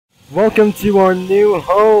Welcome to our new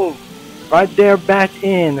home. Right there back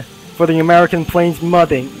in for the American Plains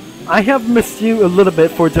modding. I have missed you a little bit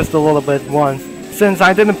for just a little bit once, since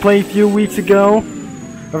I didn't play a few weeks ago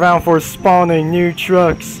around for spawning new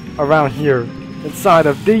trucks around here inside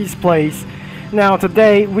of these places. Now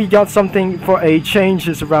today we got something for a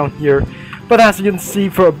changes around here, but as you can see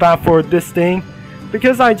for this thing,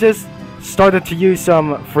 because I just started to use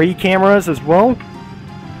some free cameras as well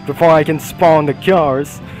before I can spawn the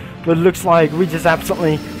cars. But it looks like we just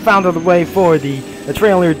absolutely found the way for the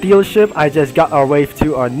trailer dealership. I just got our way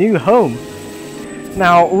to our new home.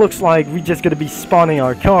 Now it looks like we just gonna be spawning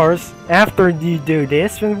our cars after you do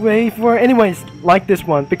this and wait for anyways like this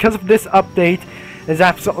one, because of this update is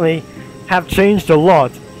absolutely have changed a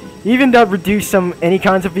lot. Even that reduced some any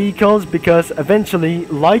kinds of vehicles, because eventually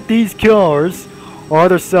like these cars or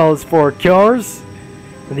other cells for cars,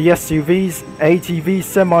 the SUVs, ATVs,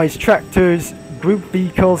 semis, tractors, group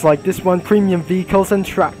vehicles like this one, premium vehicles and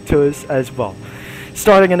tractors as well.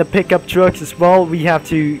 Starting in the pickup trucks as well, we have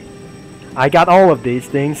to I got all of these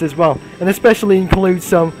things as well, and especially include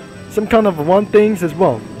some kind of one things as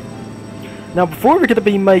well. Now before we're gonna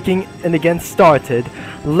be making and again started,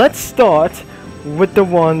 let's start with the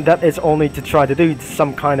one that is only to try to do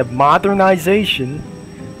some kind of modernization.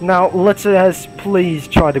 Now let's just please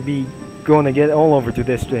try to be going to get all over to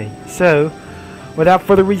this thing. So without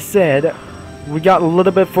further ado said, we got a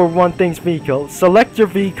little bit for one thing's vehicle. Select your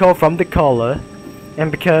vehicle from the color,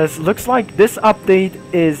 and because looks like this update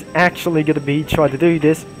is actually gonna be try to do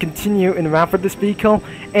this, continue in route for this vehicle,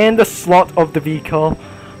 and the slot of the vehicle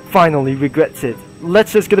finally regrets it.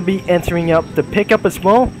 Let's just gonna be entering up the pickup as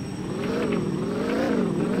well.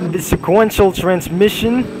 The sequential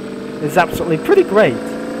transmission is absolutely pretty great.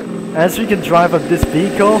 As we can drive up this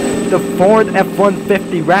vehicle, the Ford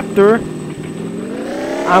F-150 Raptor,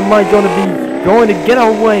 am I going to get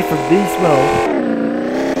away from these well.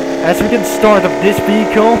 As we can start up this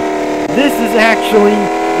vehicle, this is actually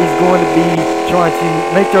going to be trying to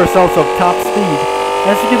make ourselves of top speed.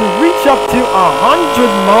 As we can reach up to 100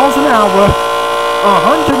 miles an hour,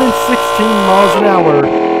 116 miles an hour.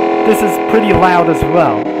 This is pretty loud as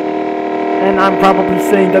well. And I'm probably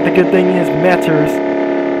saying that the good thing is matters.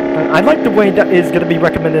 I like the way that is going to be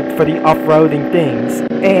recommended for the off-roading things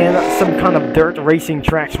and some kind of dirt racing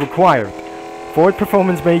tracks required. Ford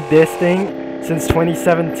Performance made this thing since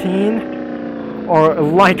 2017, or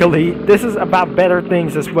likely this is about better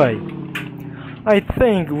things this way. I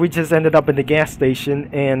think we just ended up in the gas station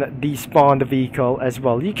and despawned the vehicle as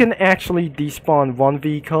well. You can actually despawn one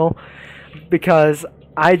vehicle, because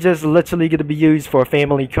I just literally going to be used for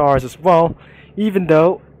family cars as well, even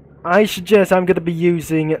though I suggest I'm going to be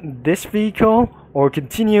using this vehicle or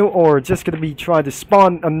continue, or just going to be trying to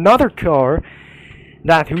spawn another car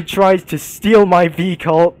that who tries to steal my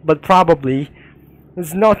vehicle, but probably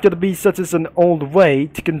is not going to be such as an old way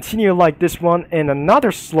to continue like this one in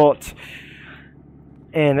another slot,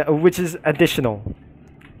 and which is additional.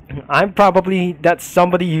 I'm probably that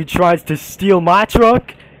somebody who tries to steal my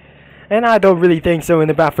truck, and I don't really think so in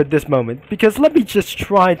the back for this moment, because let me just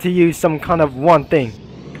try to use some kind of one thing.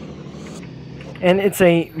 And it's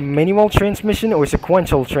a manual transmission or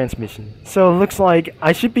sequential transmission. So it looks like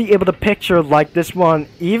I should be able to picture like this one,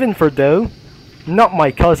 even for though not my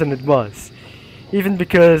cousin it was. Even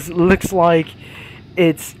because it looks like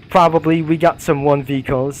it's probably we got some one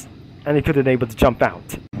vehicles and it couldn't able to jump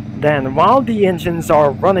out. Then while the engines are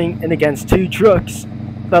running in against two trucks,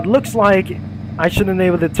 that looks like I shouldn't be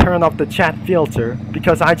able to turn off the chat filter,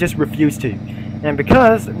 because I just refused to. And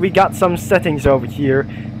because we got some settings over here,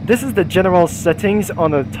 this is the general settings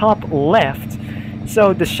on the top left.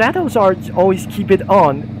 So the shadows are always keep it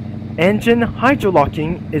on. Engine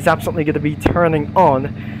hydrolocking is absolutely going to be turning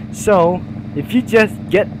on. So if you just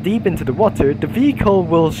get deep into the water, the vehicle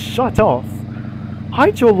will shut off.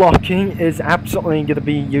 Hydrolocking is absolutely going to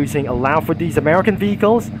be using allow for these American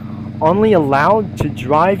vehicles. Only allowed to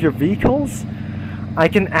drive your vehicles. I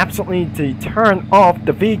can absolutely turn off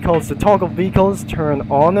the vehicles, the toggle vehicles, turn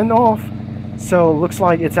on and off. So it looks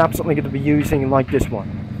like it's absolutely going to be using like this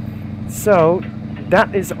one. So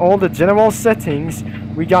that is all the general settings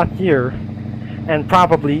we got here. And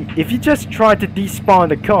probably if you just try to despawn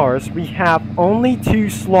the cars, we have only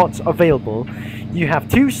 2 slots available. You have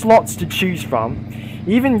 2 slots to choose from.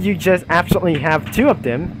 Even you just absolutely have 2 of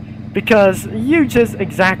them, because you just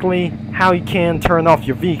exactly how you can turn off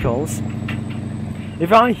your vehicles.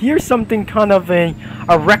 If I hear something kind of a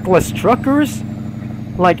reckless truckers,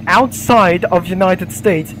 like outside of United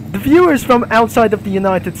States, the viewers from outside of the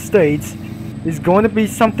United States is going to be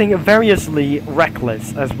something variously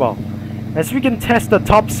reckless as well. As we can test the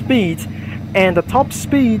top speed, and the top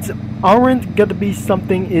speeds aren't gonna be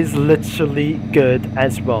something is literally good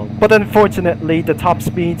as well. But unfortunately, the top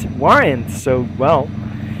speeds weren't so well,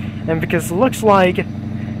 and because it looks like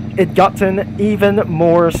it gotten even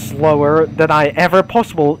more slower than I ever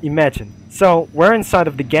possible imagined. So we're inside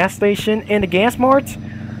of the gas station and the gas mart.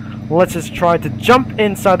 Let's just try to jump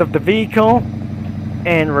inside of the vehicle,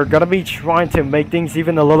 and we're gonna be trying to make things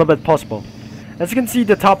even a little bit possible. As you can see,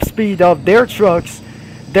 the top speed of their trucks,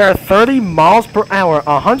 they're 30 miles per hour.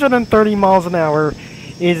 130 miles an hour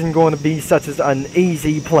isn't going to be such as an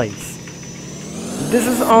easy place. This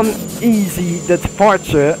is an easy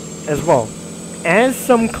departure as well, as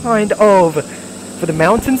some kind of for the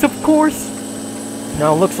mountains, of course.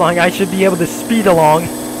 Now looks like I should be able to speed along.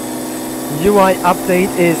 UI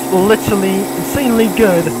update is literally insanely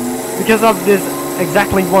good because of this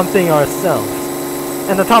exactly one thing ourselves.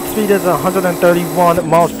 And the top speed is 131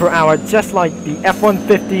 miles per hour, just like the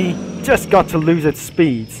F-150 just got to lose its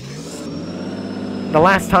speeds. The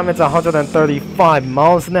last time it's 135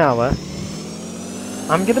 miles an hour.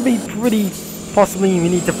 I'm gonna be pretty possibly we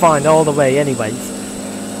need to find all the way anyways.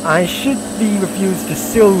 I should be refused to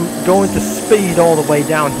still go into speed all the way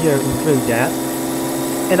down here and through that.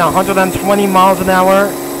 In 120 miles an hour,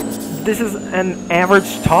 this is an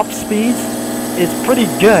average top speed. It's pretty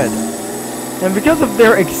good. And because of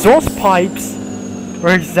their exhaust pipes,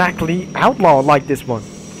 we're exactly outlawed like this one.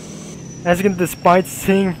 As you can, despite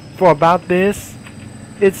seeing for about this,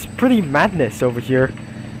 it's pretty madness over here.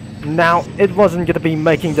 Now, it wasn't going to be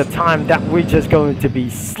making the time that we're just going to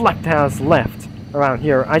be slept as left around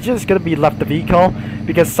here. I just going to be left the vehicle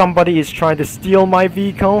because somebody is trying to steal my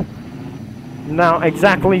vehicle. Now,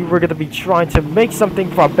 exactly, we're going to be trying to make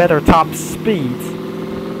something for a better top speed.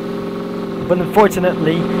 But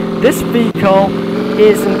unfortunately, this vehicle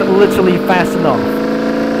isn't literally fast enough.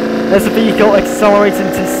 As the vehicle accelerates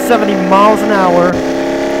into 70 miles an hour,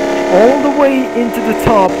 all the way into the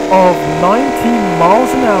top of 90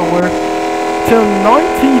 miles an hour to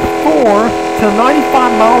 94 to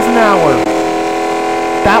 95 miles an hour.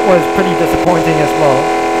 That was pretty disappointing as well.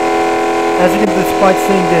 As you can, despite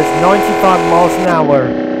seeing this 95 miles an hour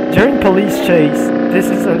during police chase, this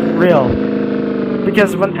isn't real.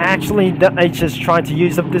 Because when actually that I just try to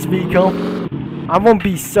use up this vehicle, I won't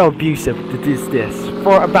be so abusive to do this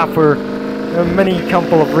for many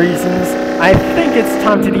couple of reasons. I think it's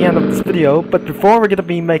time to the end of this video, but before we're gonna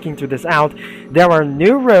be making to this out, there are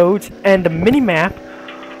new roads and the mini-map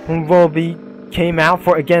will be came out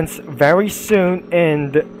for against very soon,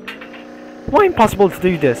 and why impossible to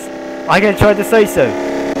do this? Like I tried to say so.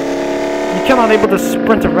 You cannot able to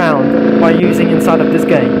sprint around by using inside of this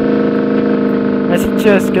game. As you're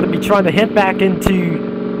just gonna be trying to head back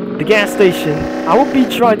into the gas station, I will be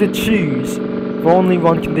trying to choose for only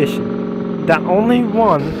one condition. That only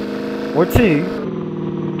one or two,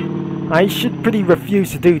 I should pretty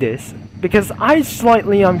refuse to do this, because I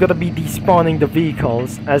slightly am gonna be despawning the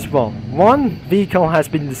vehicles as well. One vehicle has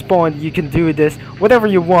been despawned, you can do this whatever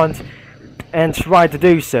you want and try to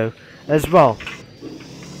do so as well.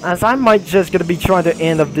 As I might just gonna be trying to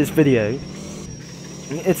end of this video.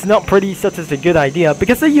 It's not pretty such as a good idea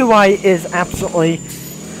because the UI is absolutely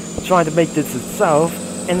trying to make this itself,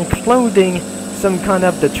 and including some kind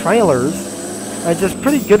of the trailers are just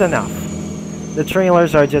pretty good enough. The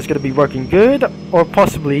trailers are just going to be working good, or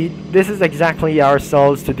possibly this is exactly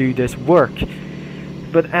ourselves to do this work.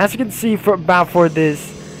 But as you can see for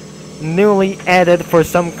this newly added for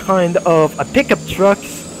some kind of a pickup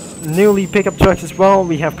trucks, newly pickup trucks as well,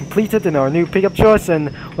 we have completed in our new pickup trucks. And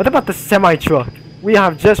what about the semi truck? We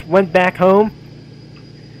have just went back home,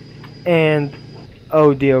 and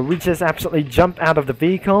oh dear, we just absolutely jumped out of the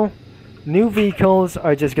vehicle. New vehicles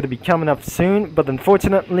are just going to be coming up soon, but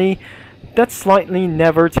unfortunately that's slightly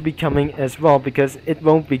never to be coming as well because it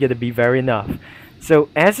won't be going to be very enough. So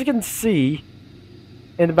as you can see,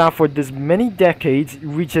 in about for this many decades,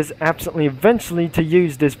 we just absolutely eventually to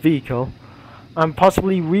use this vehicle. I'm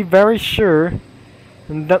possibly very sure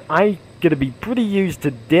that I gonna be pretty used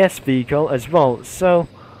to this vehicle as well, so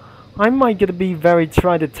I might gonna be very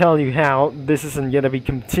trying to tell you how this isn't gonna be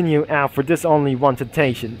continue out for this only one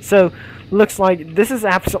temptation. So looks like this is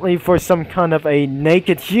absolutely for some kind of a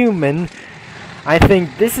naked human. I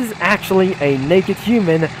think this is actually a naked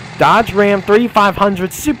human Dodge Ram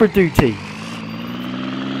 3500 Super Duty,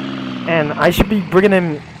 and I should be bringing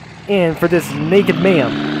him in for this naked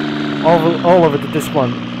man all over to this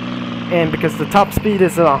one. And because the top speed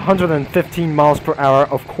is 115 miles per hour,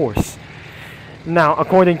 of course. Now,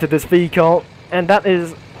 according to this vehicle, and that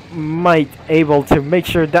is might able to make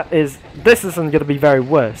sure that this isn't going to be very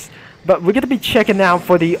worse. But we're gonna be checking out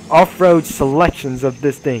for the off-road selections of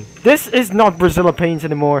this thing. This is not Brazil paint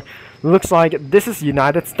anymore. Looks like this is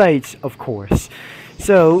United States, of course.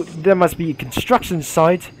 So there must be a construction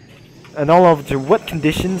site and all of the wet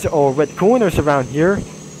conditions or wet corners around here.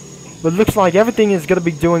 But looks like everything is gonna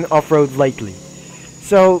be doing off-road lately.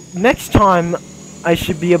 So next time I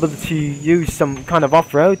should be able to use some kind of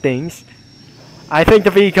off-road things. I think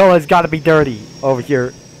the vehicle has got to be dirty over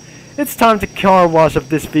here. It's time to car wash up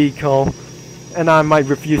this vehicle, and I might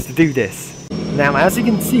refuse to do this. Now, as you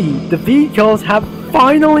can see, the vehicles have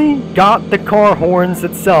finally got the car horns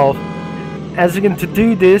itself. As you can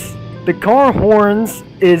do this, the car horns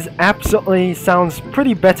is absolutely sounds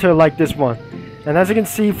pretty better like this one. And as you can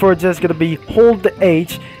see, for just gonna be hold the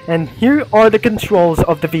H, and here are the controls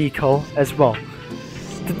of the vehicle as well.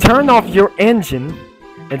 To turn off your engine,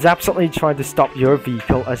 it's absolutely trying to stop your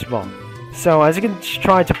vehicle as well. So as you can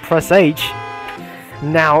try to press H,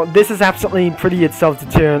 now this is absolutely pretty itself to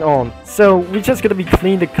turn on. So we're just gonna be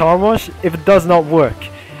clean the car wash if it does not work.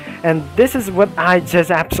 And this is what I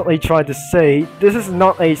just absolutely tried to say. This is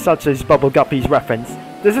not a such as Bubble Guppies reference.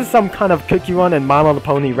 This is some kind of Cookie Run and My Little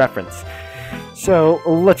Pony reference. So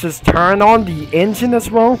let's just turn on the engine as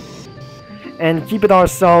well and keep it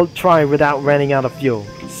ourselves try without running out of fuel.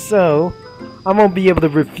 So I won't be able to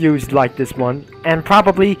refuse like this one, and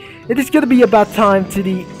probably it is gonna be about time to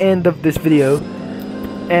the end of this video.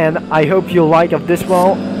 And I hope you like of this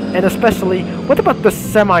well, and especially what about the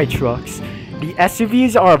semi-trucks? The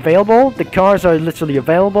SUVs are available, the cars are literally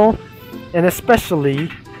available, and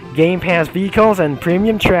especially Game Pass vehicles and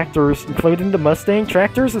premium tractors, including the Mustang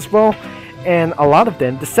tractors as well. And a lot of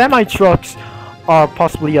them, the semi-trucks are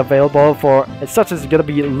possibly available for such as gonna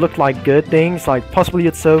be look like good things, like possibly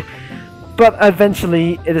it's so. But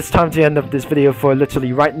eventually it is time to end up this video for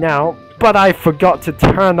literally right now. But I forgot to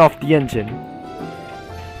turn off the engine,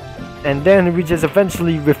 and then we just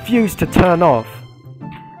eventually refused to turn off.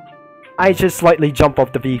 I just slightly jump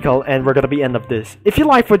off the vehicle, and we're gonna be end of this. If you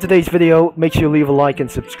like for today's video, make sure you leave a like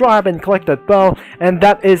and subscribe and click that bell. And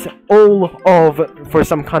that is all of for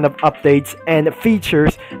some kind of updates and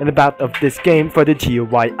features and about of this game for the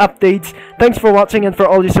GUI updates. Thanks for watching and for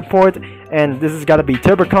all your support. And this is gotta be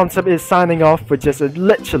Turbo Concept is signing off for just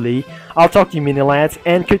literally. I'll talk to you mini lads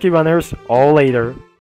and cookie runners all later.